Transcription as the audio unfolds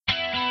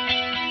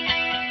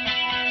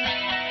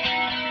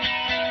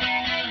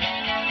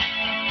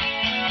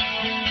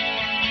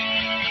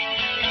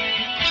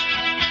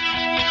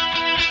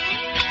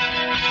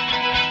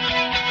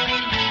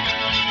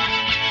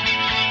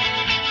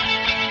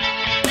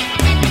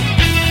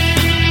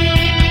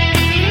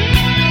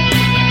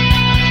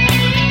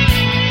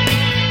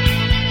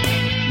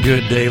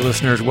Good day,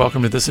 listeners.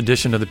 Welcome to this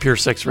edition of the Pure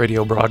Sex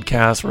Radio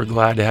broadcast. We're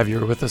glad to have you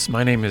with us.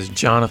 My name is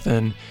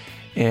Jonathan,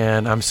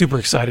 and I'm super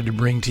excited to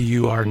bring to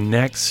you our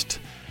next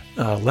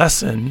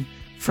lesson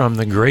from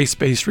the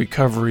Grace-Based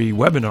Recovery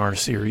webinar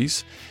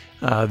series.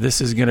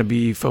 This is going to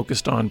be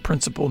focused on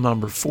principle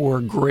number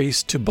 4,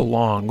 Grace to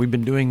Belong. We've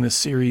been doing this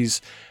series.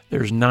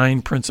 There's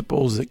 9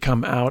 principles that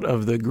come out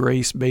of the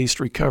Grace-Based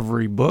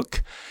Recovery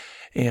book.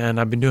 And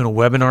I've been doing a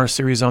webinar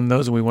series on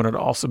those, and we wanted to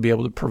also be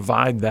able to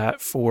provide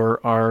that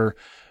for our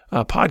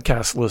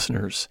podcast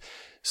listeners.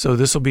 So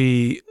this will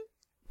be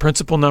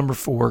principle number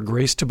 4,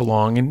 Grace to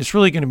Belong, and it's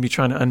really going to be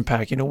trying to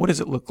unpack, what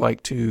does it look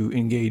like to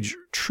engage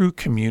true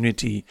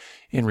community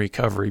in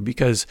recovery?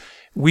 Because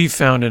we've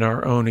found in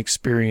our own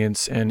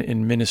experience and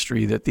in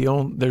ministry that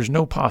there's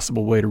no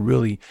possible way to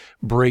really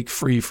break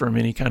free from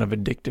any kind of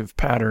addictive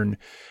pattern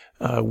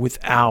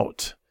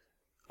without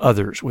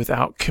others,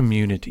 without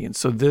community. And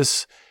so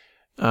this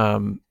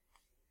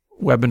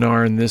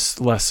webinar and this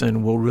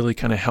lesson will really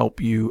kind of help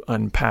you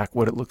unpack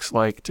what it looks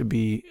like to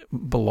be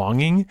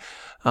belonging.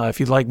 If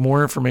you'd like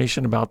more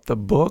information about the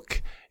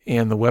book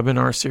and the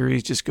webinar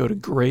series, just go to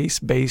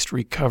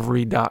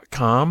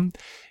gracebasedrecovery.com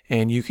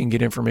and you can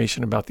get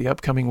information about the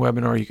upcoming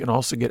webinar. You can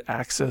also get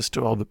access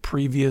to all the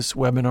previous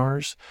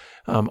webinars.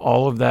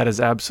 All of that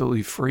is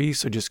absolutely free,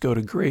 so just go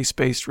to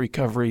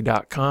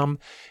gracebasedrecovery.com,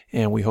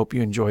 and we hope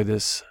you enjoy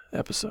this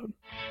episode.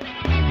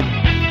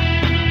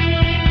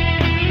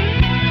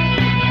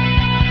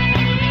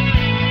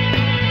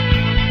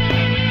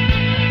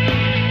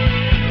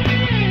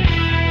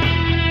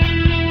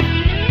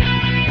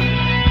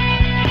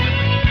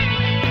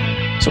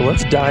 So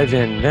let's dive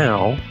in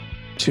now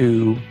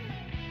to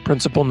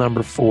principle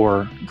number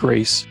 4,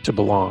 Grace to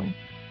Belong.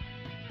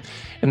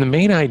 And the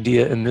main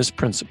idea in this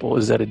principle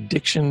is that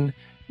addiction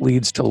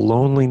leads to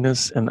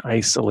loneliness and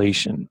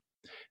isolation.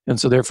 And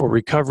so therefore,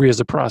 recovery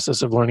is a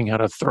process of learning how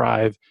to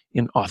thrive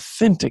in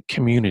authentic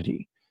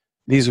community.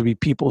 These would be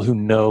people who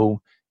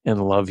know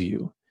and love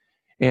you.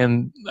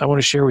 And I want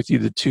to share with you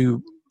the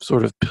 2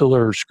 sort of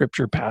pillar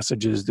scripture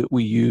passages that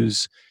we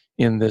use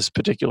in this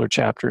particular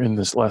chapter, in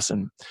this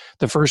lesson.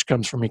 The first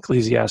comes from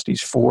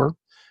Ecclesiastes 4,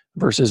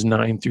 verses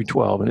 9 through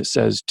 12, and it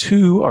says,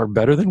 2 are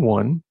better than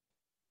 1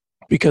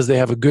 because they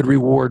have a good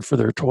reward for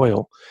their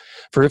toil.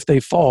 For if they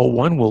fall,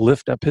 one will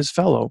lift up his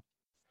fellow.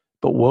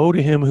 But woe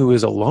to him who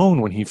is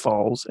alone when he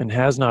falls and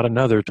has not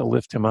another to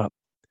lift him up.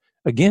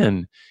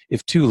 Again,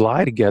 if 2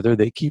 lie together,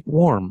 they keep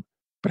warm.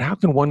 But how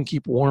can one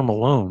keep warm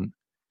alone?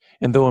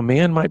 And though a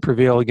man might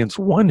prevail against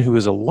one who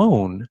is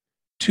alone,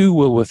 2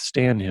 will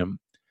withstand him.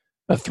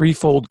 A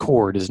 3-fold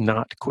cord is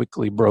not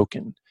quickly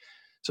broken.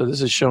 So this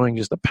is showing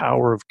just the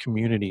power of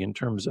community in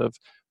terms of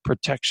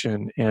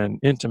protection and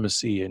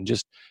intimacy, and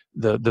just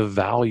the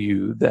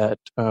value that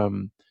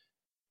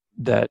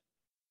that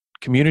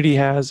community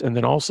has, and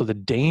then also the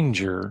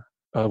danger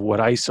of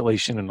what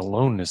isolation and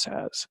aloneness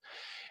has.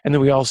 And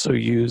then we also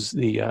use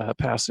the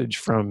passage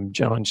from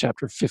John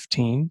chapter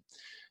 15,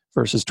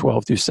 verses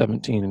 12 through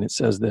 17, and it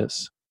says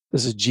this.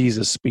 This is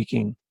Jesus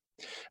speaking.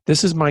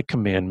 This is my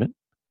commandment,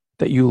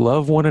 that you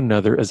love one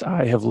another as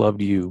I have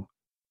loved you.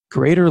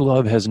 Greater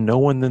love has no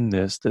one than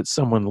this, that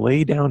someone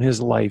lay down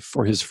his life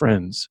for his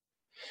friends.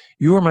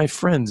 You are my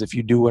friends if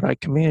you do what I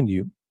command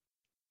you.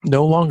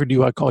 No longer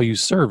do I call you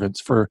servants,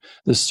 for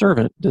the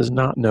servant does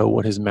not know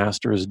what his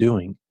master is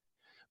doing.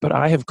 But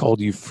I have called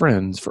you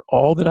friends, for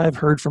all that I have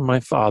heard from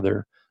my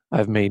Father I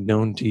have made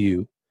known to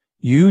you.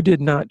 You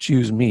did not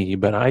choose me,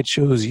 but I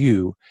chose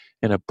you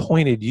and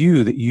appointed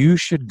you that you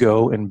should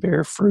go and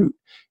bear fruit,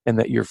 and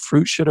that your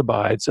fruit should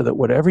abide, so that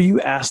whatever you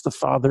ask the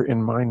Father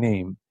in my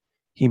name,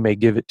 he may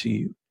give it to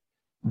you.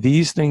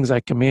 These things I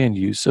command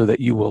you, so that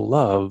you will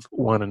love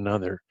one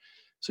another.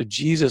 So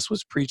Jesus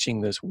was preaching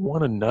this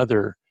one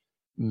another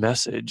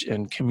message,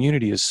 and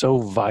community is so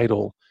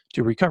vital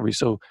to recovery.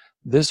 So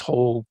this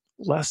whole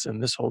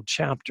lesson, this whole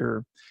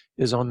chapter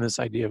is on this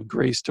idea of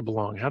grace to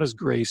belong. How does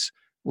grace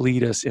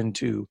lead us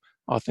into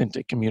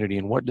authentic community,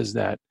 and what does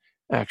that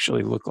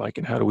actually look like,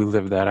 and how do we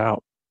live that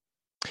out?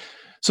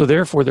 So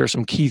therefore, there are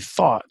some key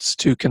thoughts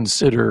to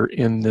consider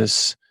in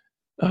this,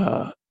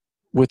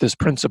 with this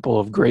principle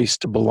of grace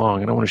to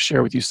belong. And I want to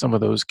share with you some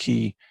of those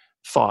key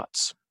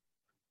thoughts.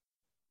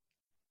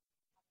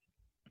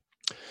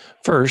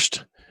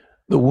 First,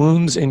 the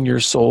wounds in your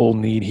soul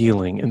need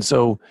healing. And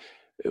so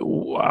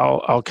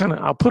I'll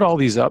put all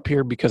these up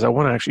here because I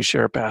want to actually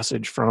share a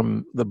passage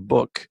from the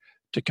book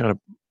to kind of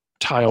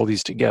tie all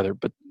these together.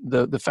 But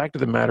the fact of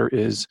the matter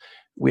is,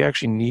 we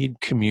actually need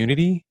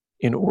community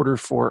in order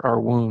for our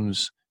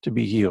wounds to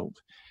be healed.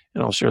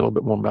 And I'll share a little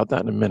bit more about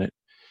that in a minute.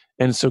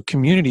 And so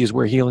community is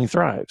where healing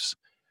thrives.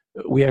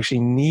 We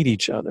actually need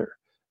each other.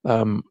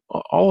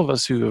 All of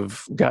us who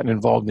have gotten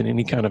involved in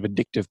any kind of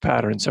addictive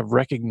patterns have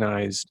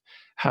recognized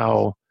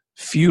how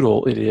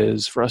futile it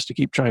is for us to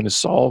keep trying to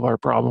solve our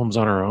problems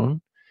on our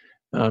own.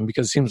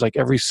 because it seems like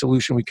every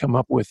solution we come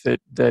up with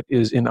that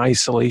is in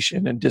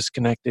isolation and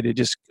disconnected, it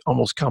just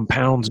almost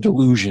compounds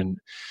delusion.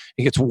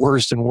 It gets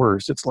worse and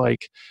worse. It's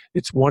like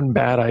it's one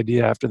bad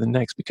idea after the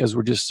next because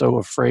we're just so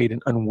afraid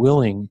and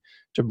unwilling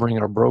to bring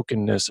our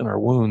brokenness and our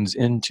wounds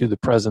into the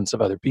presence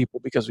of other people,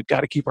 because we've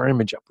got to keep our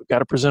image up. We've got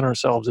to present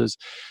ourselves as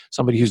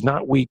somebody who's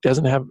not weak,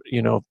 doesn't have,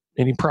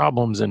 any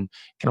problems, and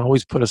can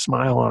always put a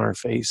smile on our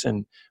face.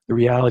 And the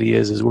reality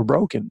is we're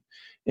broken.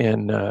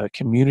 And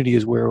community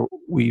is where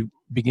we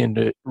begin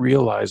to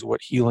realize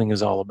what healing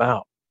is all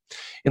about.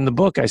 In the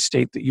book, I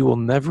state that you will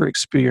never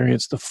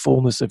experience the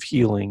fullness of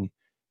healing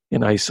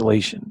in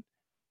isolation.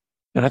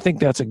 And I think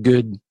that's a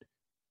good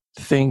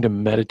thing to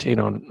meditate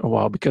on a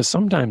while, because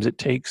sometimes it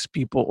takes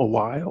people a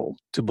while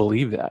to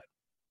believe that.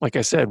 Like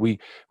I said, we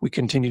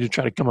continue to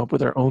try to come up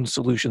with our own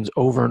solutions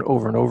over and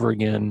over and over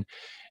again,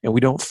 and we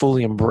don't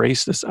fully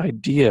embrace this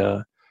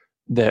idea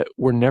that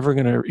we're never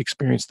going to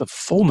experience the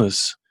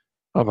fullness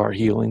of our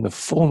healing, the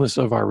fullness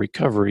of our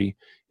recovery,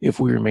 if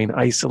we remain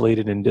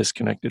isolated and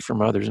disconnected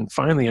from others. And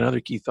finally, another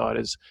key thought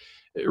is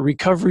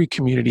recovery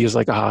community is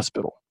like a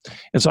hospital.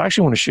 And so I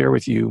actually want to share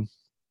with you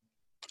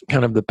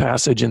kind of the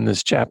passage in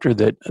this chapter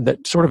that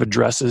sort of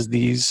addresses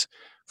these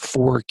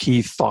 4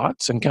 key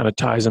thoughts and kind of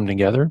ties them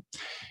together.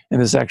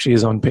 And this actually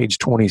is on page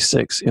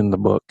 26 in the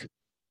book.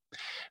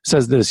 It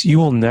says this: you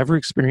will never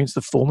experience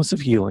the fullness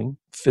of healing,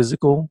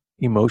 physical,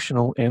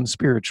 emotional, and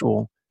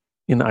spiritual,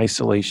 in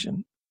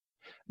isolation.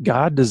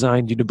 God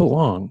designed you to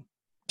belong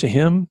to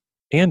Him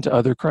and to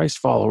other Christ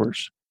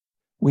followers.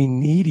 We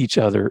need each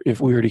other if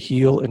we are to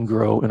heal and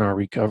grow in our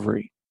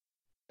recovery.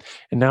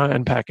 And now I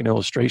unpack an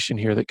illustration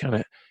here that kind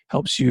of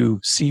helps you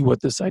see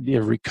what this idea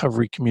of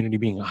recovery community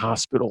being a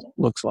hospital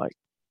looks like.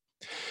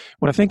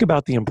 When I think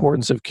about the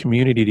importance of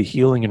community to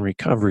healing and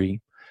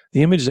recovery,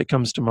 the image that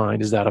comes to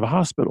mind is that of a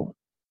hospital.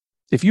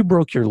 If you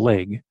broke your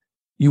leg,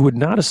 you would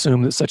not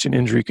assume that such an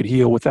injury could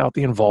heal without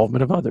the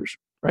involvement of others,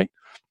 right?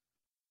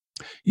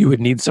 You would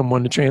need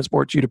someone to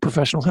transport you to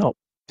professional help.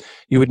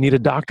 You would need a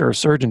doctor or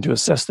surgeon to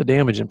assess the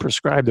damage and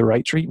prescribe the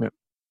right treatment.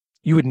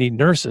 You would need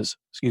nurses,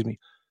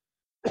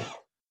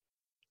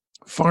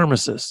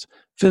 pharmacists,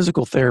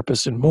 physical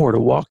therapists, and more to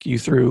walk you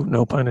through,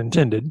 no pun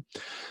intended,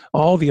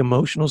 all the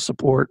emotional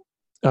support,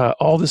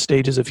 all the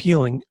stages of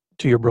healing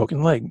to your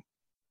broken leg.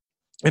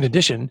 In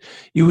addition,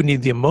 you would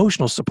need the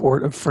emotional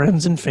support of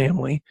friends and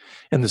family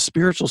and the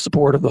spiritual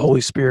support of the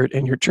Holy Spirit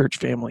and your church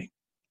family.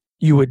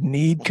 You would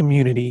need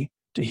community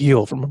to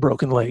heal from a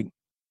broken leg.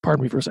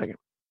 Pardon me for a second.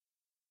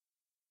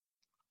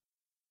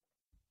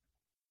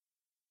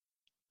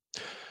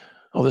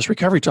 Oh, this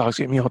recovery talk's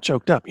getting me all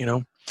choked up,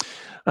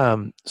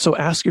 So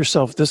ask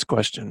yourself this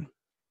question: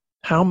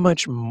 how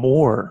much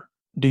more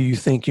do you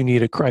think you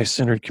need a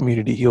Christ-centered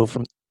community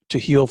to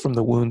heal from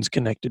the wounds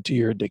connected to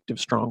your addictive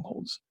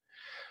strongholds?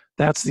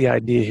 That's the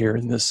idea here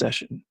in this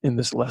session, in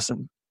this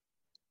lesson.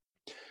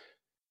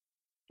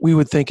 We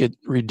would think it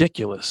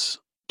ridiculous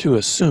to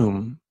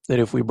assume that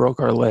if we broke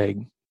our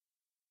leg,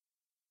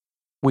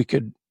 we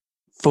could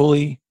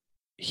fully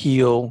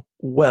heal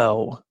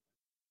well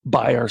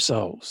by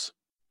ourselves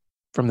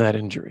from that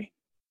injury.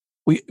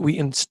 We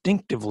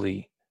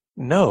instinctively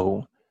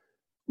know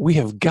we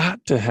have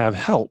got to have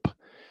help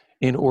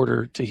in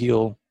order to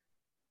heal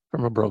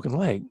from a broken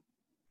leg.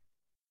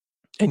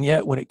 And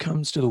yet, when it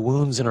comes to the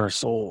wounds in our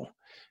soul,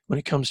 when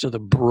it comes to the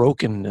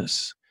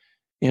brokenness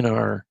in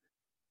our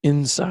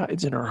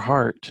insides, in our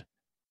heart,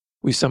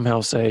 we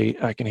somehow say,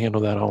 I can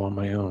handle that all on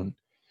my own.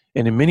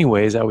 And in many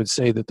ways, I would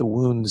say that the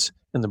wounds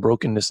and the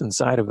brokenness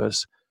inside of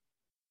us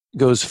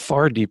goes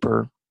far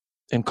deeper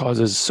and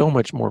causes so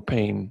much more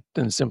pain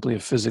than simply a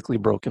physically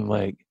broken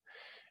leg.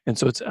 And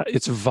so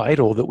it's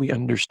vital that we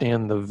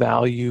understand the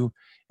value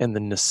and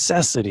the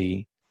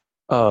necessity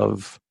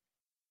of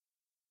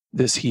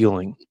this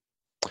healing.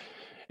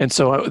 And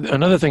so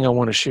another thing I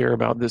want to share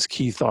about this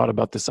key thought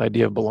about this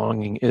idea of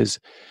belonging is,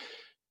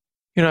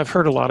 I've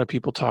heard a lot of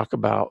people talk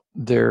about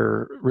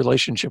their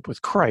relationship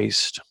with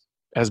Christ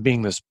as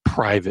being this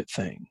private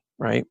thing,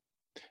 right?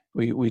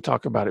 We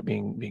talk about it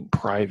being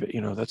private,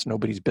 that's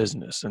nobody's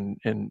business.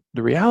 And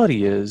the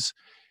reality is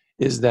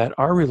that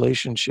our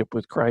relationship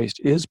with Christ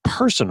is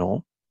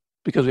personal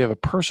because we have a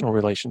personal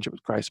relationship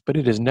with Christ, but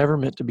it is never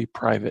meant to be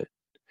private.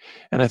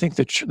 And I think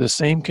that the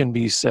same can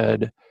be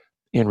said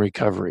in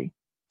recovery.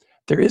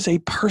 There is a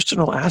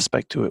personal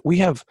aspect to it. We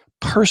have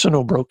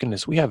personal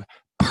brokenness. We have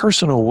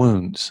personal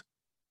wounds,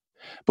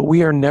 but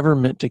we are never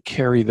meant to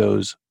carry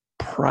those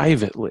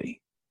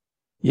privately.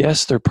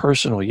 Yes, they're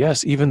personal.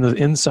 Yes, even the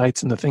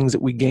insights and the things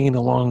that we gain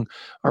along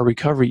our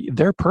recovery,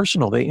 they're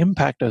personal. They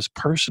impact us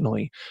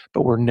personally,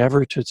 but we're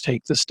never to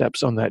take the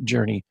steps on that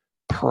journey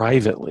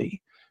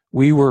privately.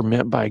 We were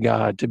meant by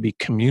God to be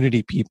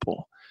community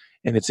people,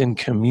 and it's in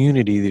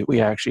community that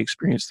we actually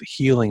experience the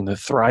healing, the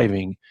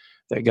thriving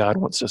that God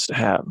wants us to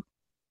have.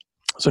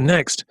 So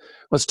next,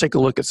 let's take a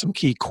look at some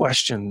key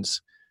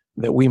questions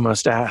that we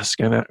must ask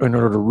in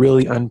order to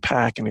really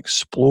unpack and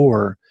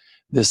explore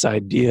this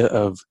idea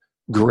of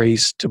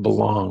grace to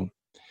belong.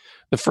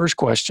 The first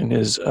question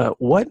is,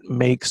 what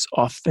makes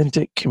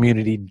authentic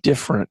community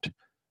different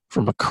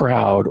from a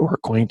crowd or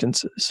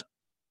acquaintances.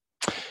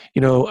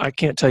 I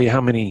can't tell you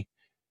how many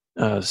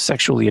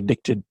sexually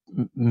addicted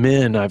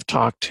men I've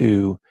talked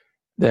to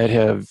that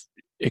have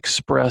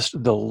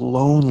expressed the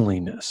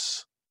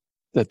loneliness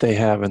that they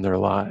have in their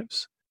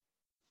lives.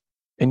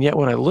 And yet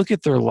when I look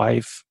at their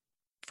life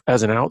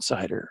as an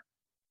outsider,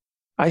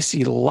 I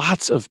see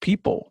lots of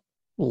people,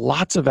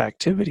 lots of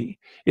activity.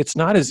 It's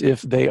not as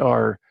if they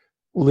are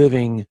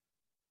living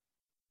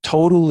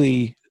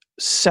totally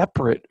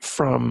separate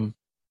from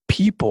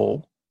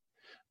people,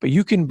 but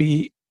you can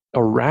be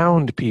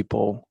around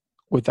people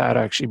without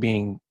actually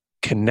being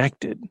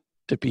connected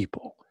to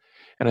people.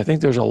 And I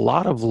think there's a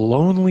lot of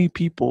lonely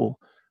people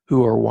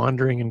who are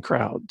wandering in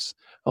crowds,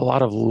 a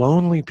lot of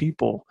lonely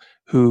people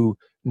who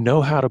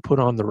know how to put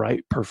on the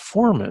right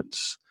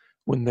performance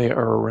when they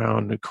are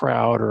around a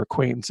crowd or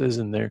acquaintances,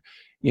 and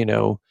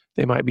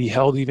they might be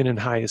held even in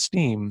high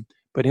esteem,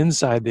 but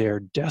inside they are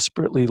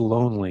desperately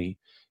lonely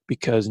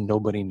because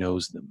nobody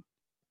knows them.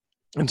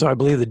 And so I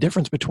believe the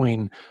difference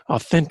between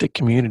authentic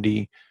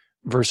community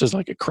versus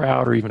like a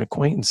crowd or even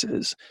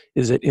acquaintances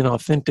is that in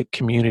authentic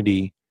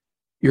community,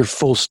 your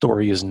full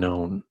story is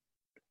known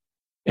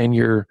and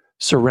you're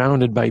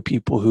surrounded by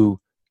people who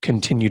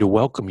continue to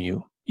welcome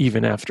you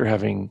even after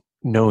having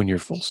known your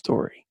full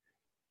story.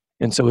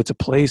 And so it's a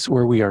place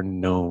where we are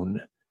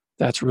known.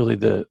 That's really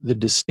the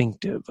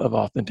distinctive of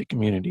authentic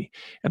community.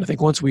 And I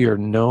think once we are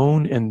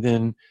known and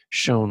then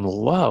shown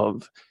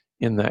love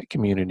in that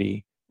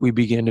community, we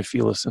begin to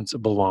feel a sense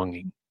of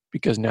belonging,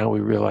 because now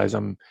we realize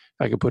if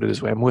I could put it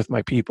this way, I'm with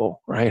my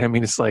people, right? I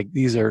mean, it's like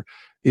these are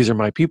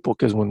my people,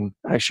 because when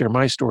I share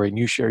my story and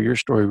you share your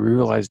story, we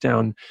realize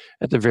down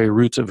at the very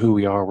roots of who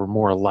we are, we're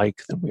more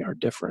alike than we are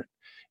different.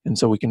 And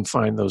so we can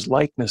find those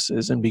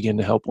likenesses and begin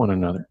to help one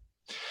another.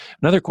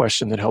 Another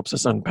question that helps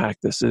us unpack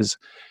this is,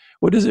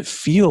 what does it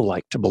feel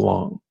like to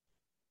belong,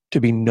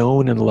 to be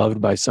known and loved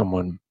by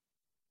someone?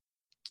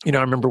 I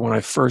remember when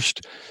I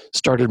first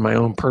started my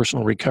own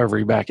personal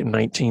recovery back in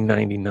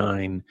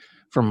 1999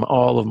 from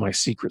all of my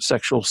secret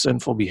sexual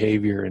sinful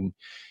behavior, and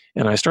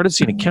I started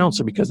seeing a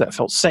counselor because that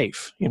felt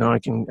safe. I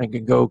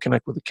could go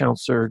connect with a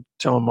counselor,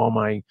 tell them all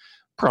my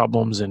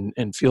problems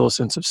and feel a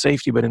sense of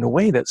safety, but in a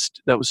way that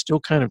was still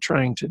kind of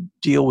trying to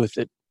deal with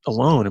it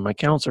alone. And my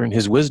counselor in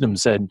his wisdom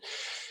said,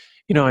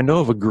 I know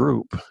of a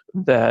group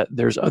that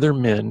there's other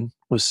men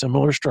with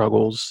similar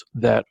struggles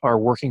that are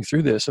working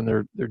through this, and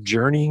they're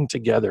journeying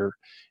together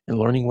and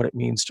learning what it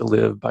means to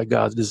live by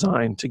God's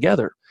design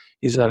together.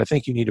 He said, I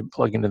think you need to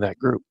plug into that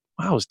group.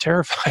 I was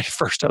terrified at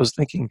first. I was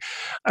thinking,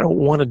 I don't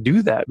want to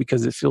do that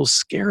because it feels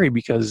scary,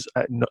 because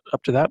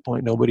up to that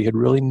point, nobody had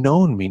really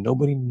known me.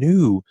 Nobody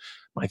knew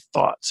my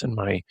thoughts and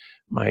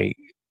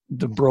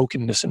the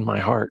brokenness in my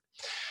heart.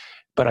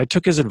 But I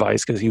took his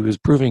advice because he was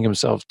proving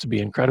himself to be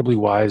incredibly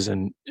wise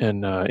and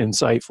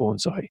insightful. And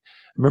so I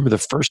remember the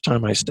first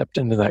time I stepped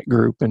into that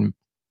group and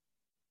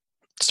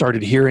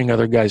started hearing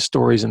other guys'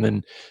 stories, and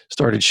then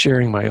started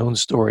sharing my own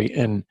story.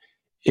 And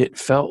it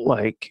felt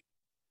like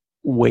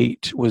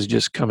weight was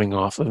just coming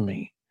off of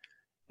me.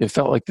 It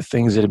felt like the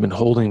things that had been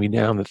holding me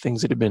down, the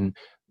things that had been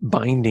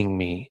binding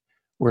me,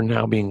 were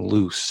now being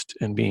loosed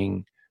and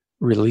being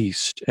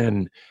released.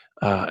 And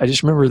I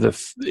just remember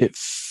it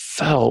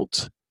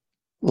felt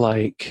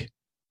like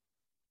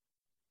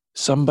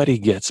somebody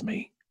gets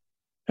me.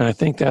 And I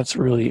think that's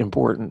really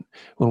important.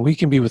 When we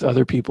can be with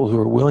other people who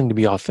are willing to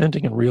be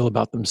authentic and real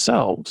about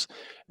themselves,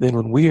 then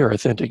when we are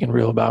authentic and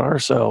real about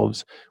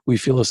ourselves, we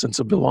feel a sense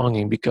of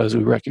belonging, because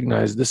we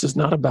recognize this is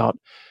not about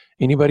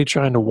anybody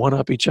trying to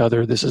one-up each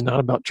other. This is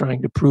not about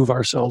trying to prove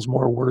ourselves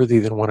more worthy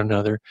than one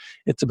another.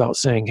 It's about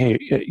saying, hey,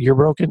 you're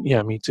broken?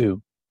 Yeah, me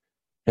too.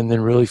 And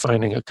then really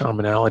finding a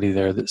commonality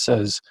there that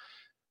says,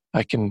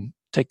 I can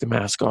take the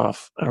mask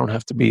off. I don't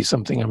have to be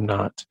something I'm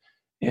not.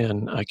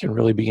 And I can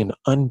really begin to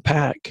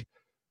unpack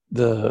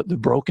the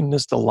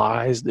brokenness, the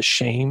lies, the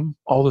shame,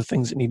 all the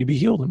things that need to be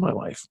healed in my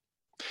life.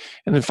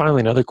 And then finally,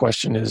 another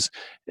question is,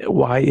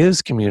 why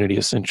is community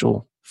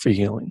essential for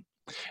healing?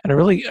 And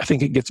I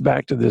think it gets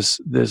back to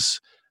this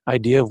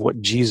idea of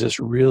what Jesus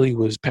really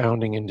was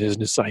pounding into his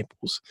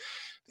disciples,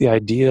 the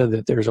idea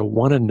that there's a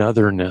one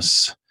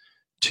anotherness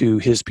to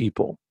his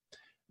people,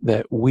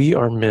 that we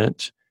are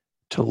meant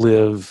to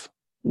live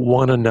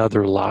one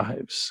another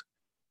lives.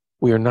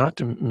 We are not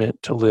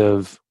meant to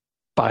live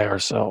by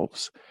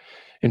ourselves.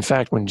 In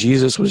fact, when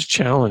Jesus was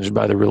challenged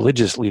by the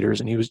religious leaders,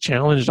 and he was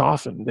challenged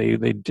often, they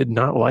did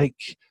not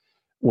like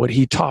what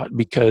he taught,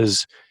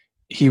 because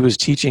he was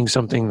teaching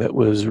something that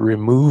was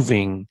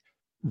removing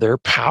their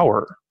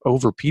power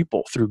over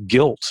people through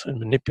guilt and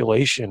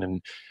manipulation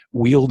and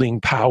wielding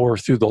power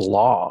through the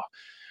law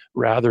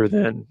rather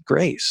than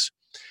grace.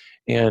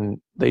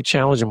 And they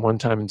challenged him one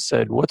time and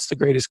said, what's the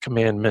greatest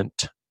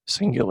commandment?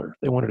 Singular.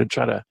 They wanted to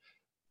try to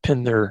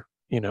pin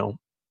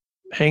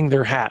hang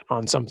their hat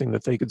on something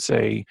that they could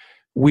say,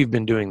 we've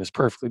been doing this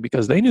perfectly,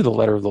 because they knew the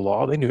letter of the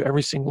law. They knew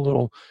every single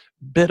little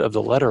bit of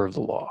the letter of the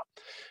law.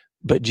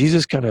 But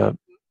Jesus kind of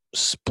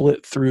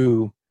split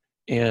through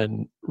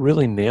and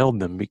really nailed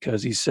them,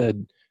 because he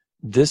said,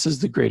 this is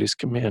the greatest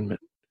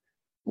commandment.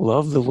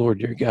 Love the Lord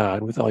your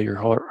God with all your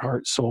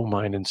heart, soul,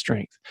 mind, and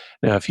strength.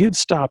 Now, if he had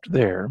stopped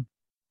there,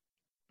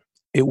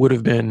 it would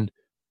have been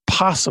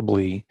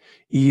possibly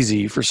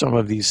easy for some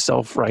of these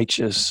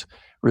self-righteous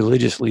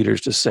religious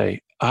leaders to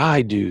say,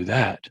 I do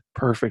that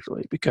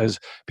perfectly, because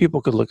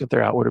people could look at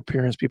their outward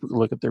appearance, people could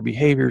look at their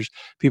behaviors,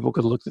 people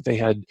could look that they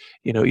had,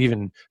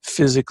 even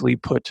physically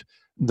put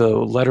the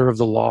letter of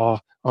the law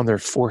on their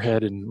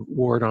forehead and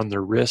wore it on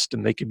their wrist,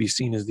 and they could be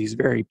seen as these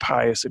very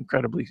pious,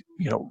 incredibly,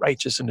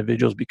 righteous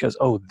individuals because,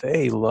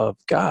 they love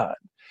God.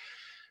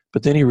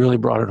 But then he really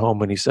brought it home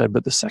when he said,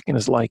 but the second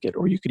is like it,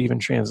 or you could even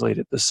translate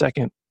it, the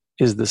second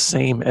is the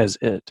same as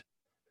it.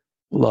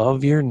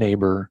 Love your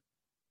neighbor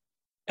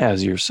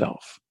as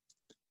yourself.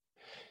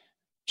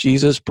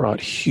 Jesus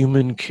brought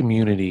human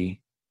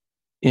community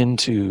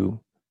into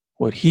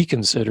what he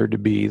considered to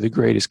be the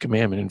greatest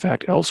commandment. In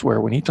fact, elsewhere,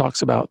 when he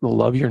talks about the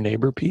love your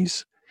neighbor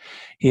piece,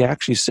 he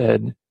actually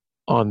said,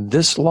 on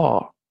this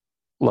law,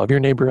 love your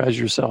neighbor as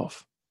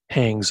yourself,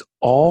 hangs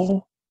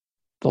all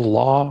the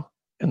law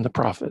and the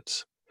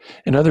prophets.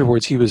 In other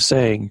words, he was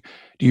saying,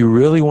 do you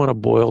really want to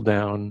boil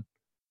down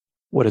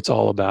what it's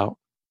all about?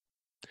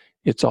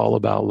 It's all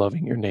about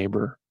loving your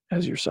neighbor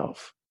as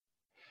yourself.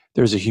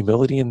 There's a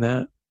humility in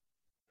that,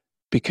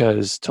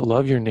 because to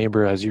love your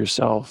neighbor as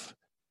yourself,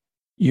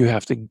 you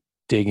have to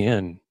dig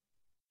in.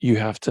 You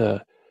have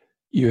to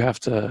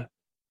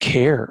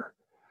care.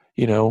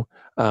 You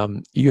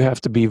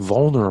have to be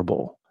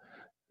vulnerable.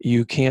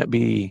 You can't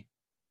be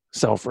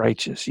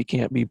self-righteous. You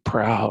can't be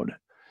proud.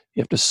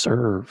 You have to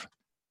serve.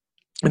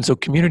 And so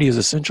community is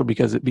essential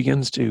because it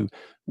begins to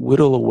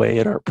whittle away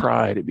at our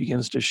pride. It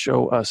begins to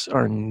show us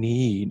our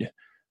need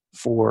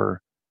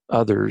for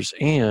others,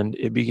 and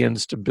it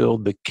begins to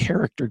build the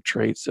character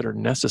traits that are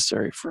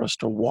necessary for us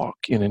to walk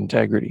in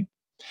integrity.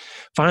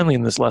 Finally,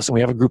 in this lesson, we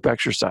have a group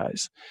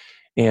exercise.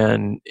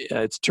 And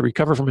it's to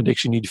recover from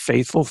addiction, you need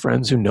faithful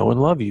friends who know and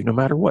love you no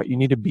matter what. You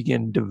need to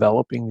begin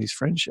developing these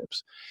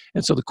friendships.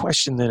 And so the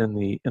question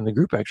then in the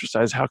group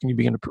exercise, how can you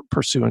begin to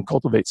pursue and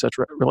cultivate such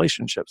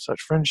relationships,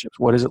 such friendships?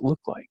 What does it look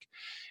like?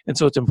 And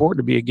so it's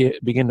important to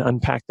begin to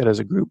unpack that as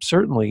a group.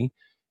 Certainly,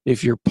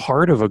 if you're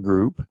part of a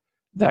group,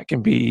 that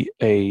can be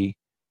a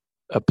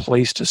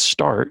place to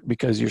start,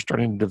 because you're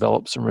starting to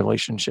develop some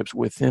relationships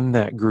within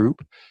that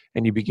group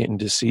and you begin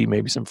to see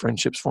maybe some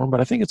friendships form. But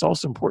I think it's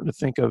also important to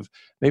think of,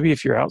 maybe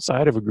if you're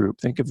outside of a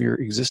group, think of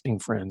your existing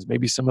friends.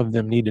 Maybe some of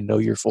them need to know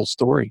your full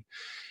story,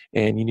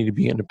 and you need to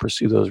begin to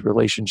pursue those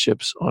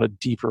relationships on a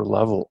deeper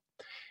level.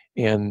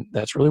 And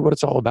that's really what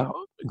it's all about.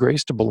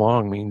 Grace to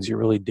belong means you're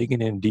really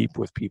digging in deep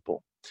with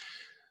people.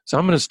 So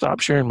I'm going to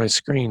stop sharing my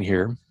screen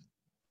here,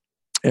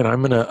 and I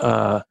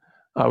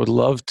would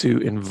love to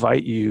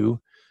invite you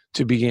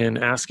to begin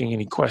asking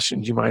any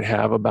questions you might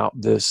have about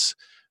this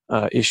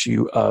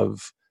issue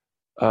of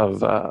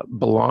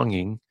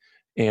belonging.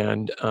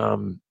 And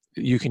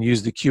you can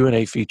use the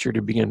Q&A feature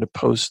to begin to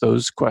post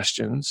those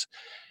questions.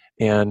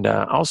 And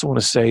I also want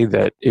to say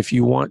that if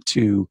you want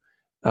to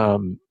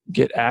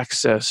get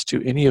access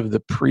to any of the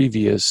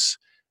previous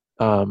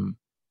webinars,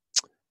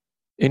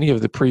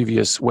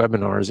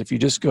 if you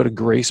just go to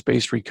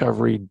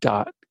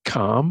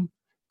gracebasedrecovery.com,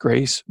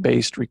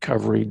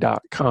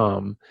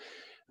 gracebasedrecovery.com,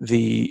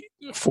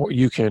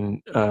 you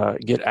can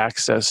get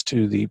access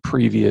to the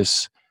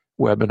previous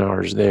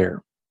webinars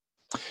there.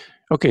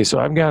 Okay, so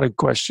I've got a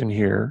question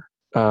here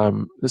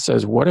that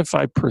says, what if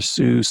I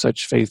pursue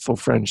such faithful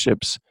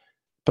friendships,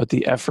 but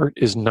the effort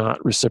is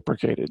not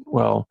reciprocated?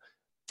 Well,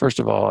 first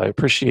of all, I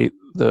appreciate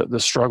the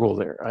struggle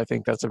there. I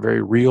think that's a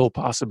very real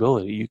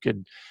possibility.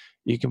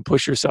 You can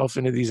push yourself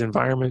into these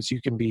environments.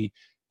 You can be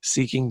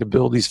seeking to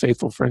build these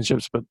faithful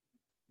friendships, but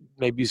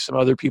maybe some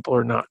other people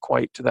are not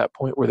quite to that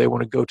point where they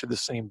want to go to the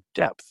same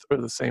depth or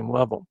the same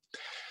level.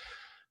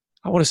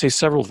 I want to say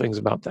several things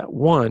about that.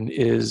 One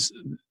is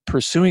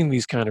pursuing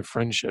these kind of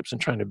friendships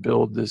and trying to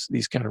build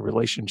these kind of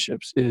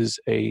relationships is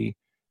a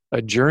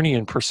journey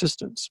in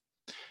persistence.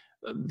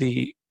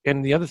 The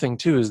other thing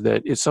too is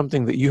that it's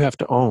something that you have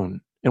to own.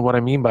 And what I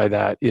mean by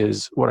that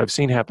is, what I've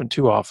seen happen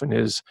too often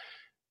is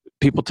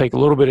people take a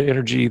little bit of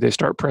energy, they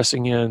start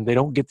pressing in, they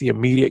don't get the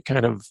immediate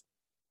kind of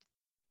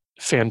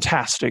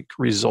fantastic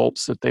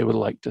results that they would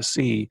like to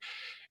see,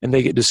 and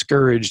they get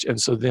discouraged, and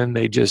so then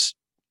they just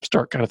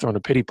start kind of throwing a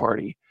pity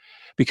party.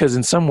 Because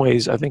in some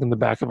ways, I think in the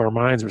back of our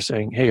minds, we're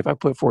saying, hey, if I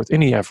put forth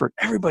any effort,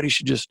 everybody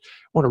should just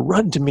want to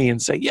run to me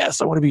and say,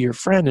 yes, I want to be your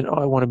friend, and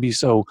I want to be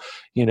so,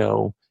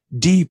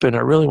 deep, and I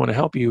really want to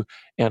help you.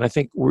 And I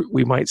think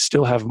we might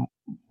still have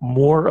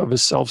more of a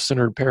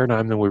self-centered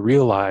paradigm than we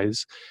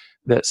realize,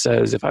 that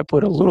says, if I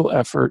put a little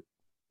effort,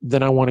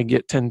 then I want to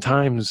get 10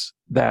 times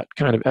that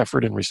kind of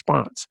effort in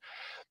response.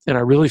 And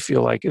I really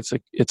feel like it's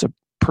a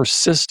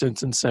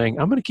persistence in saying,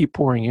 I'm going to keep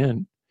pouring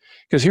in.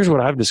 Because here's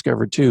what I've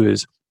discovered too,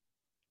 is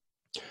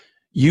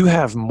you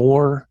have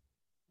more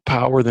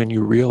power than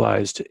you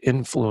realize to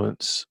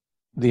influence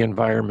the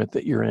environment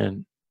that you're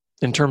in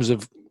terms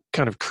of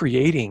kind of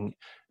creating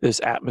this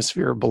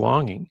atmosphere of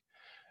belonging.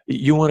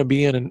 You want to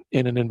be in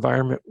an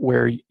environment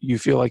where you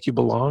feel like you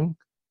belong,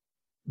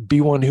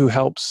 be one who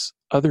helps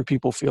other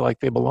people feel like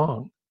they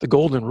belong. The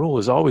golden rule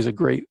is always a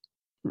great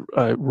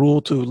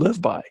rule to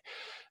live by.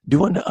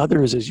 Do unto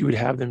others as you would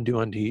have them do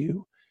unto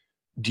you.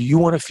 Do you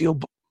want to feel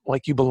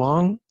like you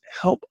belong?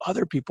 Help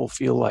other people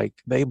feel like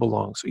they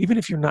belong. So even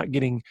if you're not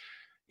getting,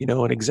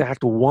 an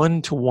exact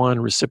one-to-one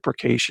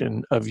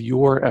reciprocation of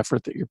your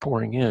effort that you're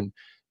pouring in,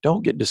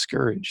 don't get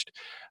discouraged.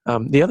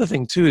 The other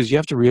thing too is you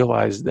have to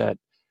realize that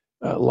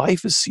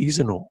life is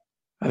seasonal.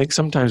 I think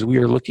sometimes we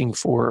are looking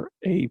for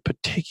a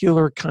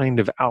particular kind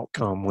of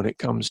outcome when it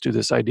comes to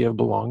this idea of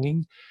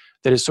belonging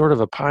that is sort of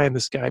a pie in the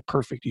sky,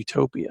 perfect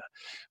utopia.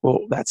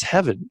 Well, that's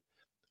heaven.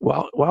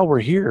 While we're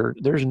here,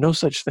 there's no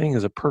such thing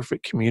as a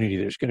perfect community.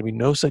 There's going to be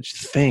no such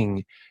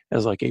thing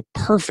as like a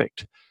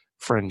perfect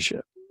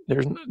friendship.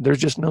 There's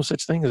just no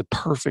such thing as a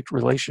perfect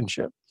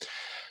relationship.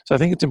 So I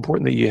think it's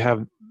important that you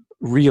have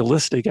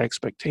realistic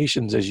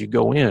expectations as you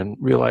go in,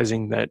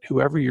 realizing that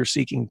whoever you're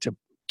seeking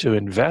to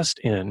invest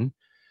in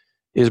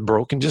is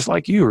broken just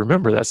like you.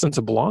 Remember, that sense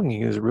of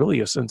belonging is really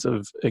a sense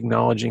of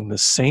acknowledging the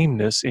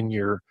sameness in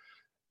your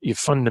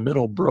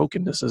fundamental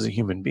brokenness as a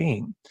human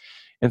being.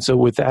 And so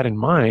with that in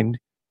mind,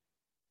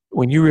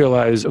 when you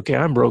realize, okay,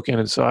 I'm broken,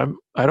 and so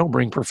I don't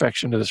bring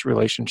perfection to this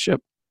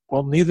relationship,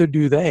 well, neither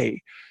do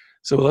they.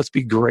 So let's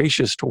be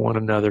gracious to one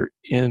another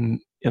in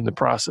the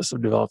process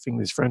of developing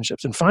these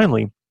friendships. And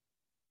finally,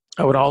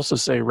 I would also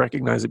say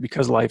recognize that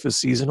because life is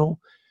seasonal,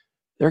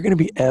 there are going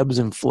to be ebbs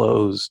and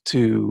flows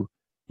to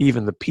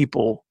even the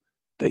people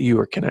that you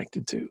are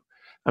connected to.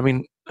 I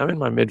mean, I'm in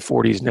my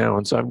mid-40s now,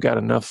 and so I've got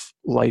enough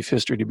life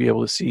history to be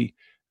able to see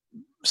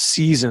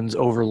seasons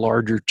over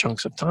larger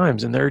chunks of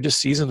times. And there are just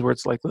seasons where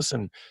it's like,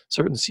 listen,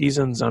 certain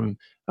seasons I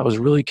was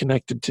really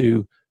connected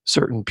to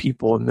certain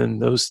people, and then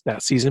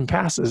that season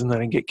passes, and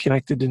then I get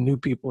connected to new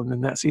people, and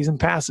then that season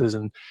passes,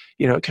 and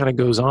it kind of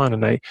goes on.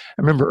 And I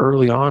remember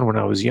early on when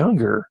I was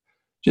younger,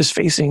 just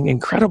facing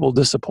incredible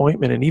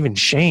disappointment and even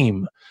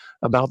shame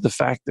about the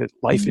fact that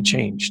life had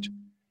changed,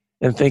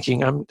 and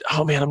thinking, I'm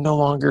no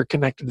longer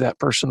connected to that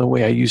person the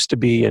way I used to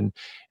be, and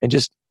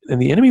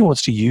the enemy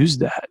wants to use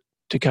that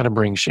to kind of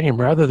bring shame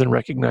rather than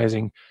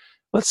recognizing,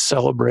 let's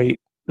celebrate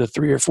the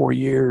 3 or 4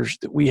 years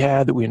that we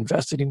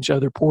invested in each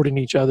other, poured in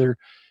each other,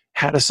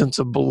 had a sense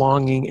of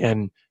belonging,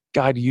 and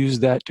God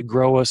used that to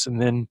grow us,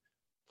 and then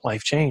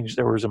life changed.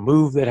 There was a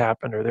move that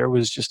happened, or there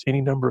was just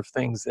any number of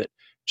things that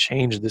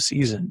changed the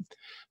season.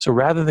 So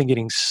rather than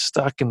getting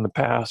stuck in the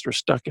past or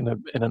stuck in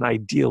an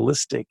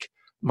idealistic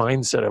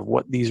mindset of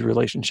what these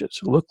relationships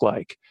look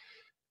like,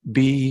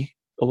 be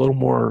a little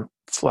more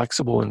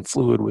flexible and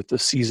fluid with the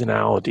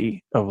seasonality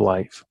of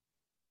life.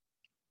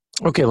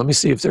 Okay, let me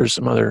see if there's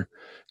some other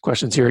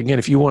questions here. Again,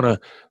 if you want to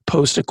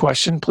post a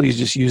question, please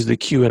just use the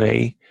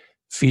Q&A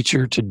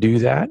feature to do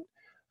that.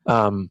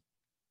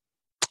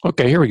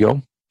 Okay, here we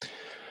go.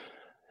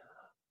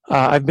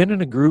 I've been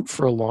in a group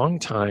for a long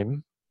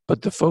time,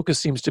 but the focus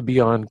seems to be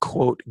on,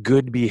 quote,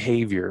 good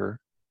behavior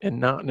and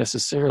not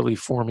necessarily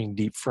forming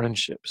deep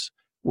friendships.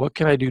 What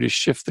can I do to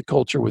shift the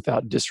culture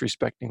without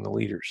disrespecting the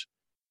leaders?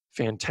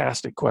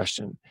 Fantastic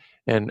question.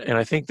 And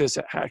I think this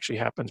actually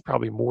happens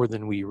probably more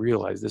than we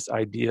realize, this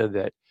idea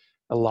that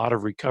a lot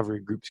of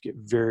recovery groups get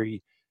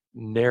very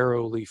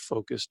narrowly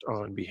focused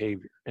on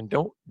behavior. And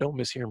don't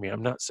mishear me.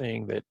 I'm not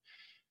saying that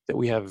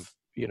we have,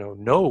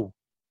 no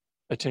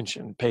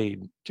attention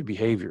paid to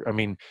behavior. I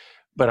mean,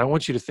 but I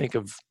want you to think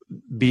of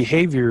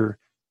behavior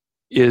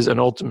is an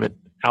ultimate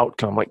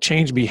outcome. Like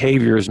change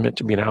behavior is meant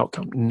to be an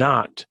outcome,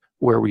 not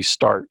where we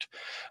start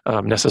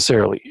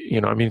necessarily.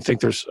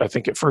 I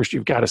think at first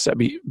you've got to set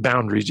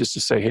boundaries just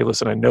to say, hey,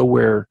 listen, I know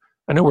where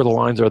the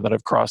lines are that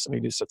I've crossed, and I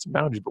need to set some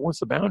boundaries. But once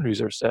the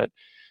boundaries are set,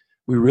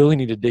 we really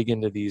need to dig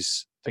into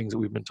these things that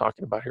we've been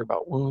talking about here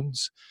about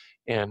wounds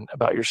and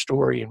about your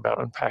story and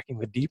about unpacking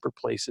the deeper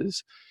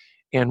places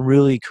and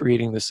really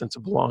creating this sense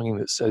of belonging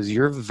that says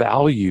your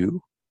value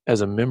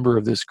as a member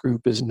of this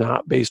group is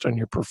not based on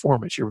your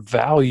performance. Your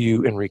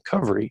value in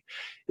recovery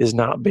is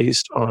not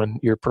based on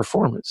your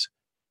performance.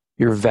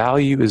 Your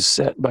value is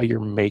set by your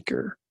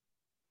Maker.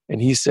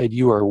 And he said,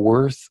 you are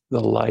worth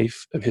the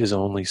life of his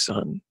only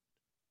Son.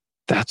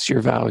 That's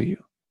your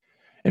value.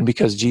 And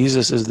because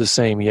Jesus is the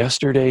same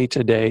yesterday,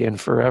 today, and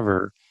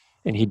forever,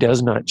 and he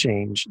does not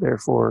change,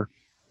 therefore,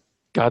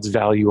 God's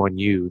value on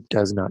you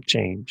does not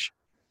change,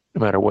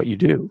 no matter what you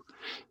do.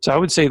 So I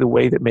would say the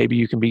way that maybe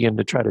you can begin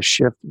to try to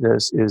shift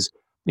this is,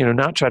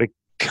 not try to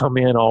come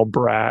in all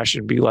brash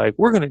and be like,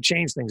 we're going to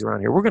change things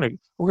around here. We're going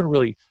to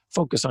really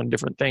focus on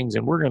different things,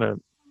 and we're going to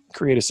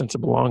create a sense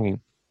of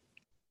belonging.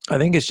 I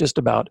think it's just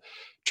about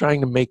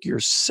trying to make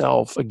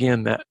yourself,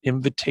 again, that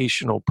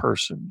invitational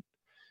person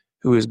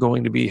who is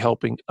going to be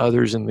helping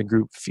others in the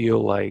group feel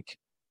like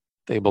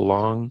they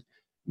belong.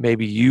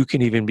 Maybe you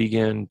can even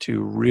begin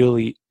to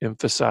really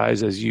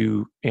emphasize as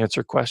you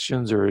answer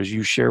questions or as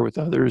you share with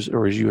others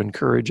or as you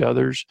encourage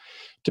others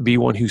to be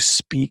one who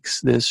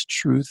speaks this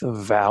truth of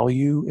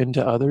value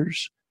into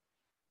others.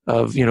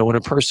 Of, when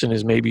a person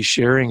is maybe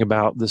sharing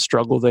about the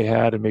struggle they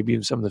had and maybe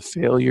even some of the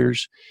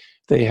failures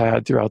they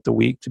had throughout the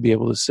week, to be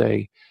able to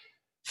say,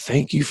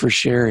 thank you for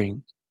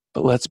sharing.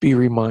 But let's be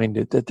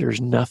reminded that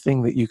there's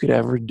nothing that you could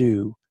ever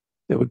do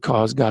that would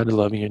cause God to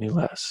love you any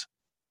less.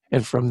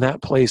 And from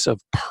that place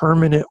of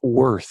permanent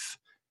worth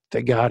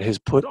that God has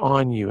put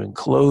on you and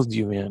clothed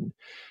you in,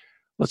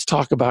 let's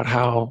talk about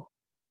how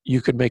you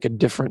could make a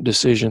different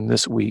decision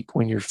this week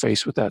when you're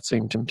faced with that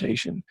same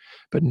temptation.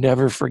 But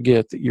never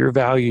forget that your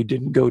value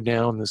didn't go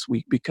down this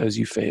week because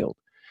you failed.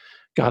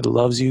 God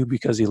loves you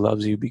because he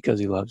loves you because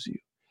he loves you.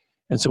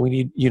 And so we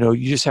need, you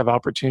just have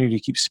opportunity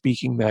to keep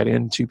speaking that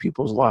into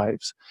people's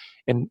lives.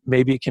 And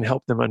maybe it can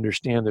help them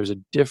understand there's a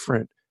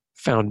different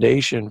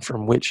foundation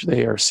from which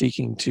they are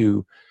seeking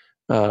to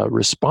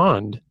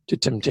respond to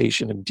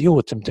temptation and deal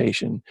with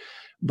temptation.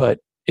 But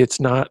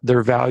it's not,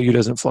 their value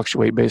doesn't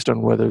fluctuate based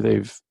on whether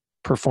they've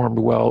performed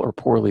well or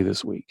poorly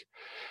this week.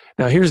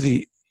 Now, here's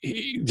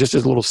just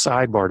as a little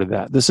sidebar to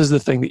that. This is the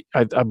thing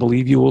that I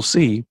believe you will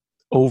see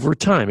over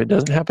time. It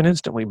doesn't happen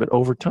instantly, but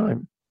over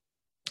time,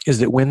 is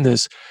that when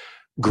this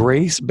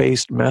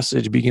grace-based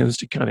message begins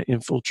to kind of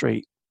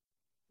infiltrate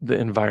the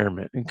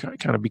environment and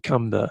kind of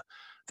become the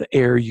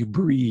air you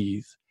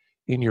breathe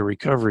in your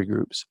recovery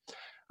groups,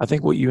 I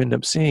think what you end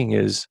up seeing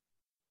is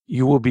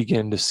you will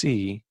begin to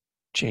see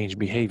change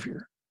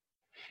behavior.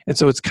 And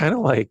so it's kind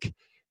of like,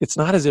 it's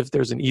not as if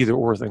there's an either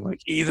or thing,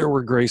 like either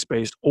we're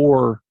grace-based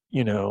or,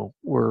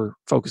 we're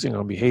focusing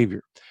on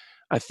behavior.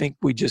 I think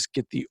we just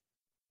get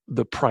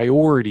the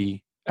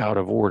priority out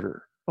of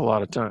order a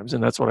lot of times.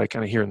 And that's what I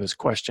kind of hear in this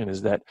question,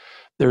 is that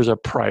there's a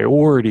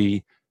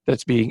priority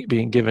that's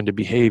being given to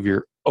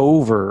behavior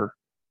over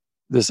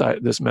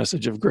this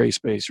message of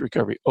grace-based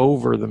recovery,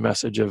 over the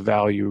message of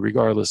value,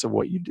 regardless of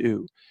what you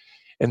do.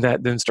 And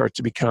that then starts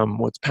to become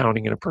what's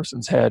pounding in a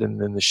person's head.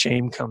 And then the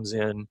shame comes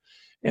in,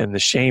 and the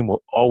shame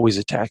will always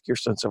attack your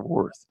sense of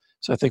worth.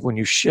 So I think when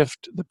you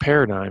shift the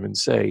paradigm and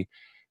say,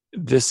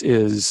 this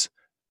is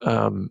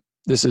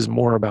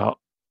more about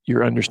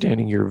your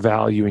understanding your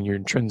value and your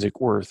intrinsic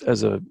worth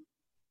as a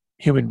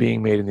human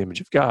being made in the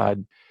image of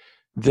God,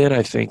 then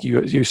I think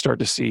you start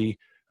to see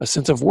a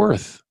sense of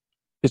worth.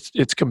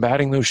 It's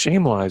combating those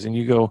shame lies, and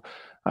you go,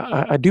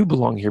 I do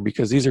belong here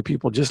because these are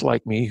people just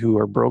like me who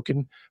are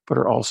broken, but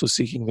are also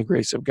seeking the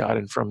grace of God,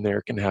 and from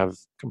there can have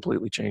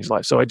completely changed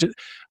life. So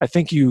I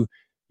think you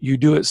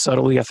do it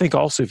subtly. I think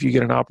also if you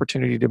get an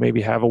opportunity to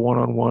maybe have a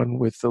one-on-one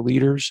with the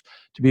leaders,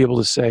 to be able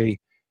to say,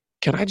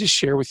 can I just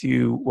share with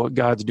you what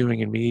God's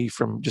doing in me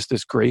from just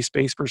this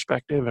grace-based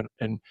perspective,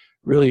 and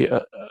really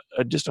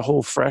just a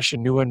whole fresh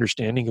and new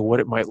understanding of what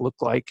it might look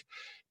like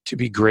to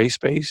be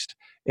grace-based,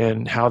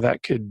 and how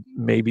that could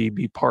maybe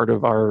be part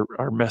of our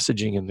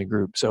messaging in the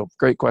group. So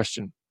great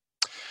question.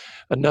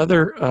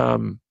 Another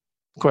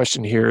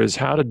question here is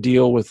how to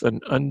deal with an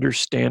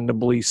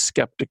understandably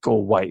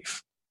skeptical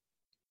wife.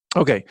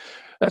 Okay,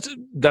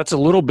 that's a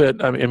little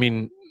bit, I'll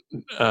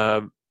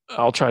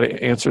try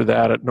to answer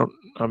that.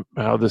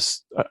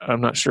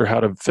 I'm not sure how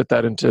to fit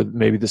that into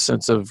maybe the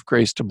sense of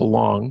grace to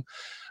belong.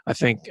 I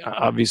think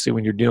obviously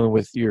when you're dealing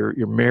with your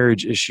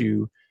marriage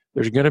issue,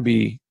 there's going to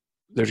be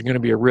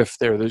a rift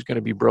there. There's going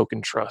to be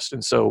broken trust,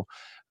 and so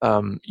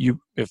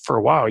if for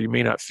a while you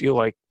may not feel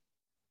like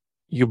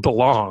you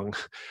belong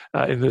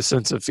in the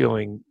sense of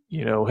feeling,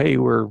 hey,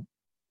 we're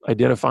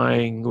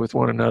identifying with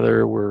one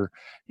another, we're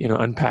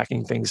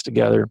unpacking things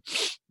together.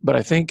 But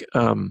I think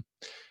one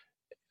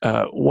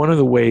of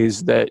the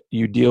ways that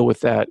you deal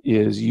with that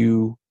is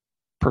you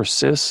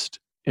persist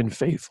in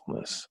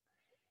faithfulness.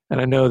 And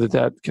I know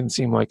that can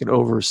seem like an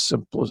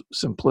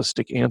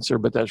simplistic answer,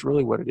 but that's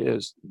really what it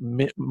is.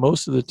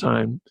 Most of the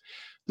time,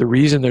 the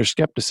reason there's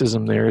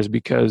skepticism there is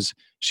because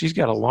she's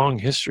got a long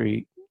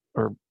history,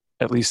 or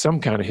at least some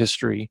kind of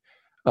history,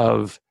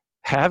 of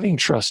having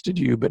trusted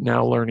you, but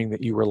now learning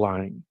that you were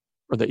lying,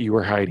 or that you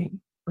were hiding,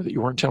 or that you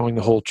weren't telling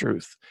the whole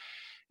truth.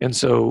 And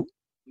so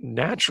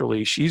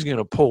naturally, she's going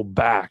to pull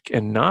back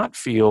and not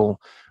feel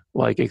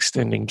like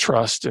extending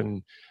trust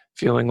and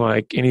feeling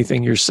like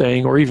anything you're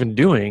saying or even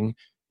doing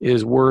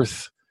is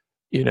worth,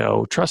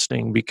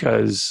 trusting,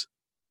 because,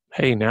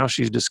 hey, now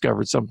she's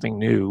discovered something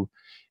new.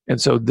 And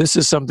so this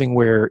is something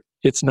where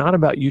it's not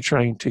about you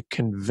trying to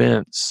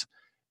convince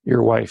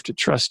your wife to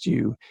trust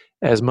you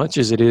as much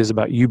as it is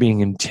about you being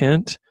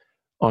intent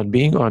on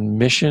being on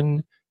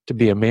mission to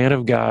be a man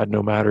of God,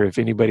 no matter if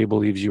anybody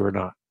believes you or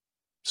not.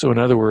 So in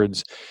other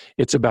words,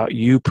 it's about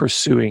you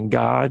pursuing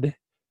God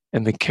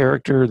and the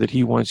character that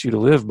he wants you to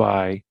live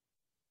by,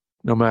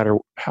 no matter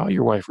how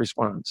your wife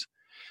responds.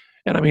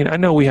 And I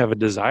know we have a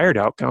desired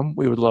outcome.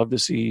 We would love to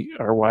see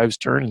our wives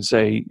turn and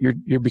say,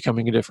 you're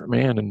becoming a different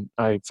man, and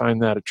I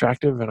find that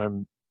attractive,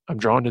 and I'm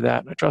drawn to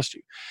that, and I trust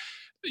you.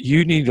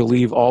 You need to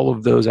leave all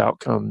of those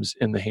outcomes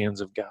in the hands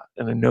of God.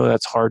 And I know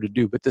that's hard to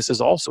do, but this is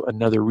also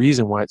another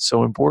reason why it's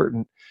so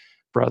important,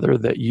 brother,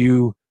 that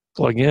you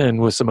plug in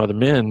with some other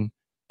men,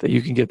 that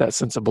you can get that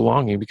sense of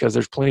belonging, because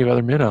there's plenty of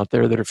other men out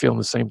there that are feeling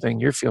the same thing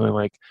you're feeling.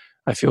 Like,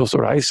 I feel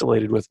sort of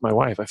isolated with my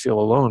wife. I feel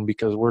alone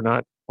because we're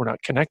not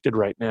connected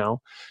right now,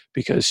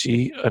 because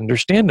she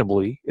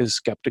understandably is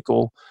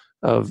skeptical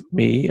of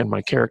me and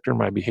my character and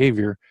my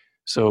behavior.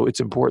 So it's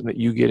important that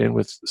you get in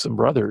with some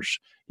brothers,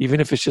 even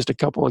if it's just a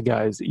couple of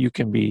guys that you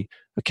can be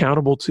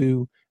accountable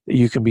to, that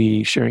you can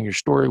be sharing your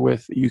story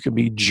with, that you can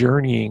be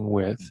journeying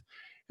with.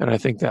 And I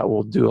think that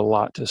will do a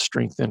lot to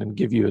strengthen and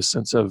give you a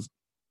sense of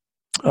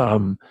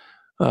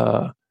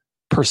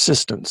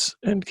persistence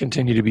and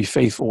continue to be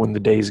faithful when the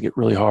days get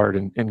really hard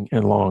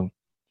and long.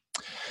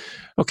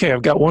 Okay,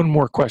 I've got one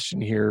more question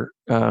here.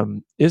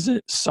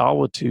 Isn't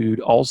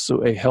solitude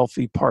also a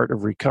healthy part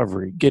of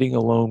recovery, getting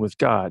alone with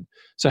God?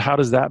 So how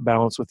does that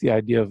balance with the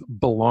idea of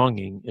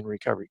belonging in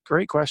recovery?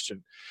 Great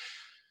question.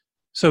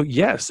 So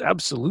yes,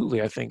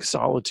 absolutely. I think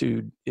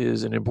solitude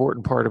is an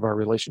important part of our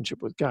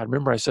relationship with God.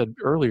 Remember I said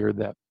earlier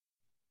that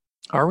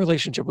our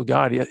relationship with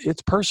God,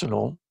 it's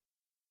personal,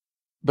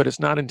 but it's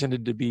not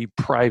intended to be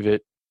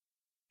private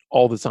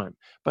all the time.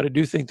 But I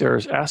do think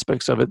there's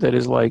aspects of it that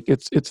is like,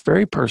 it's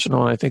very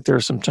personal. And I think there are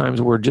some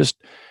times where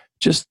just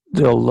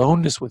the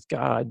aloneness with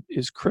God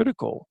is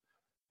critical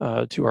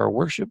to our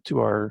worship, to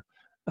our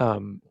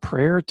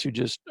prayer, to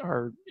just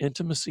our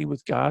intimacy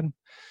with God.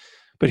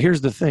 But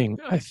here's the thing.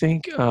 I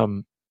think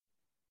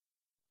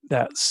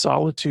that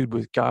solitude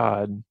with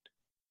God,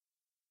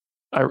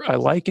 I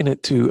liken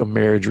it to a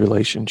marriage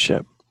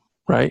relationship,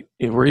 right?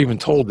 We're even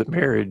told that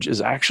marriage is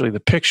actually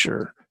the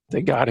picture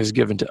that God has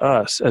given to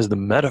us as the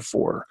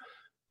metaphor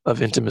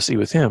of intimacy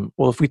with Him.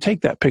 Well, if we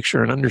take that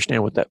picture and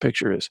understand what that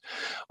picture is,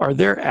 are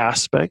there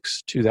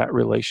aspects to that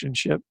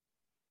relationship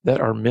that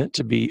are meant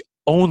to be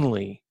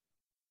only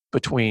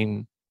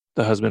between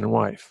the husband and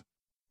wife?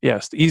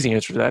 Yes, the easy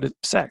answer to that is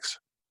sex.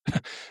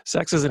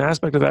 Sex is an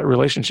aspect of that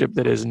relationship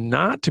that is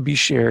not to be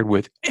shared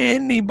with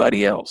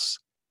anybody else.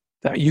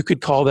 That you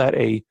could call that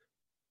a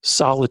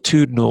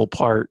solitudinal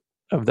part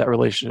of that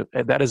relationship.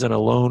 That is an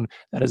alone,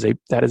 that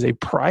is a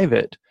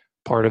private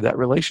part of that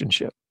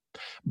relationship.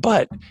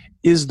 But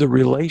is the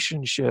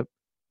relationship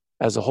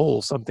as a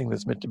whole something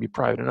that's meant to be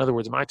private? In other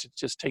words, am I to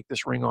just take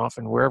this ring off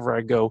and wherever I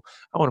go,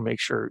 I want to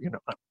make sure,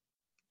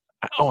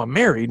 I'm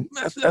married,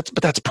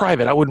 but that's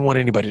private. I wouldn't want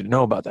anybody to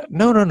know about that.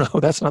 No,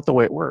 that's not the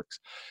way it works.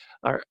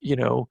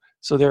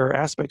 So there are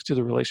aspects to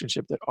the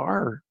relationship that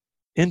are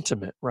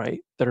intimate,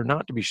 right? That are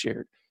not to be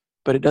shared.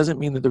 But it doesn't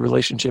mean that the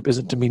relationship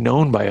isn't to be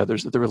known by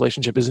others, that the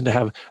relationship isn't to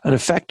have an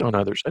effect on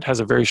others. It has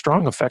a very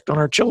strong effect on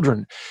our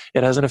children.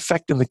 It has an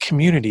effect in the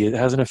community. It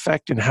has an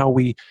effect in how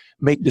we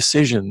make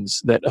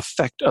decisions that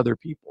affect other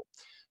people.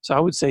 So I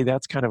would say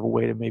that's kind of a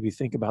way to maybe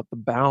think about the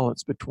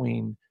balance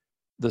between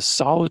the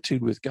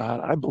solitude with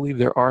God. I believe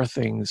there are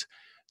things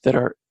that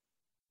are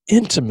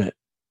intimate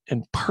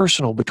and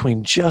personal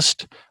between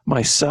just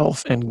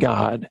myself and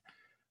God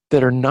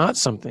that are not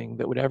something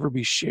that would ever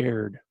be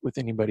shared with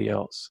anybody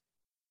else.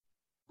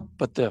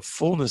 But the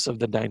fullness of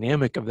the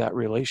dynamic of that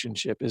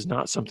relationship is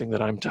not something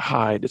that I'm to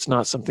hide. It's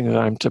not something that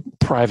I'm to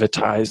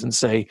privatize and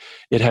say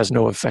it has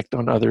no effect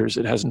on others.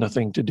 It has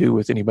nothing to do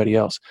with anybody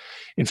else.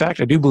 In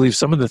fact, I do believe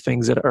some of the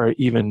things that are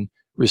even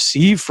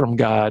received from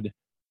God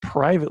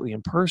privately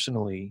and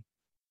personally,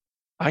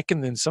 I can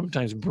then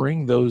sometimes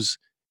bring those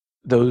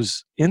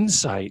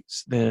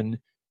insights then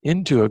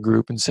into a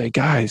group and say,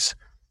 guys,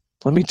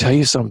 let me tell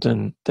you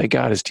something that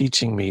God is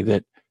teaching me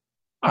that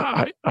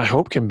I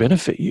hope can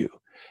benefit you.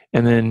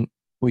 And then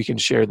we can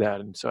share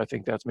that. And so I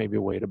think that's maybe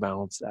a way to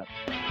balance that.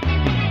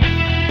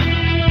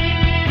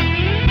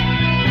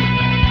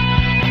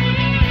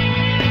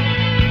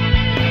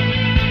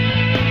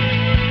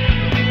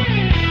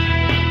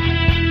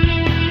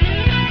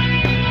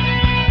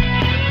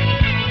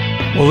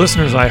 Well,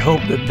 listeners, I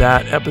hope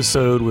that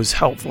episode was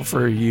helpful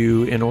for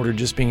you in order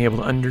just being able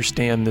to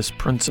understand this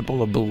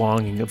principle of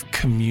belonging, of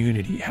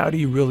community. How do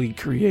you really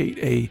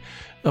create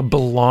a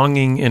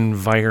belonging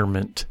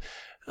environment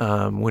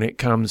when it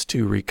comes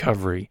to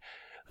recovery?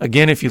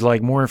 Again, if you'd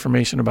like more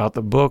information about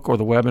the book or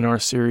the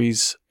webinar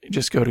series,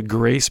 just go to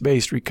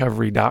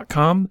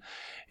gracebasedrecovery.com.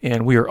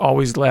 And we are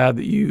always glad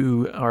that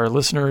you are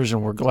listeners,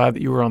 and we're glad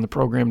that you were on the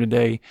program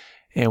today.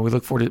 And we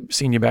look forward to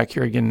seeing you back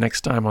here again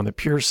next time on the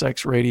Pure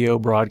Sex Radio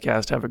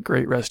broadcast. Have a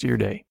great rest of your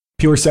day.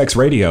 Pure Sex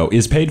Radio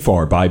is paid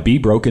for by Be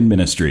Broken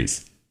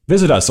Ministries.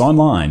 Visit us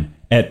online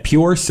at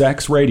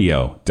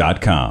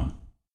puresexradio.com.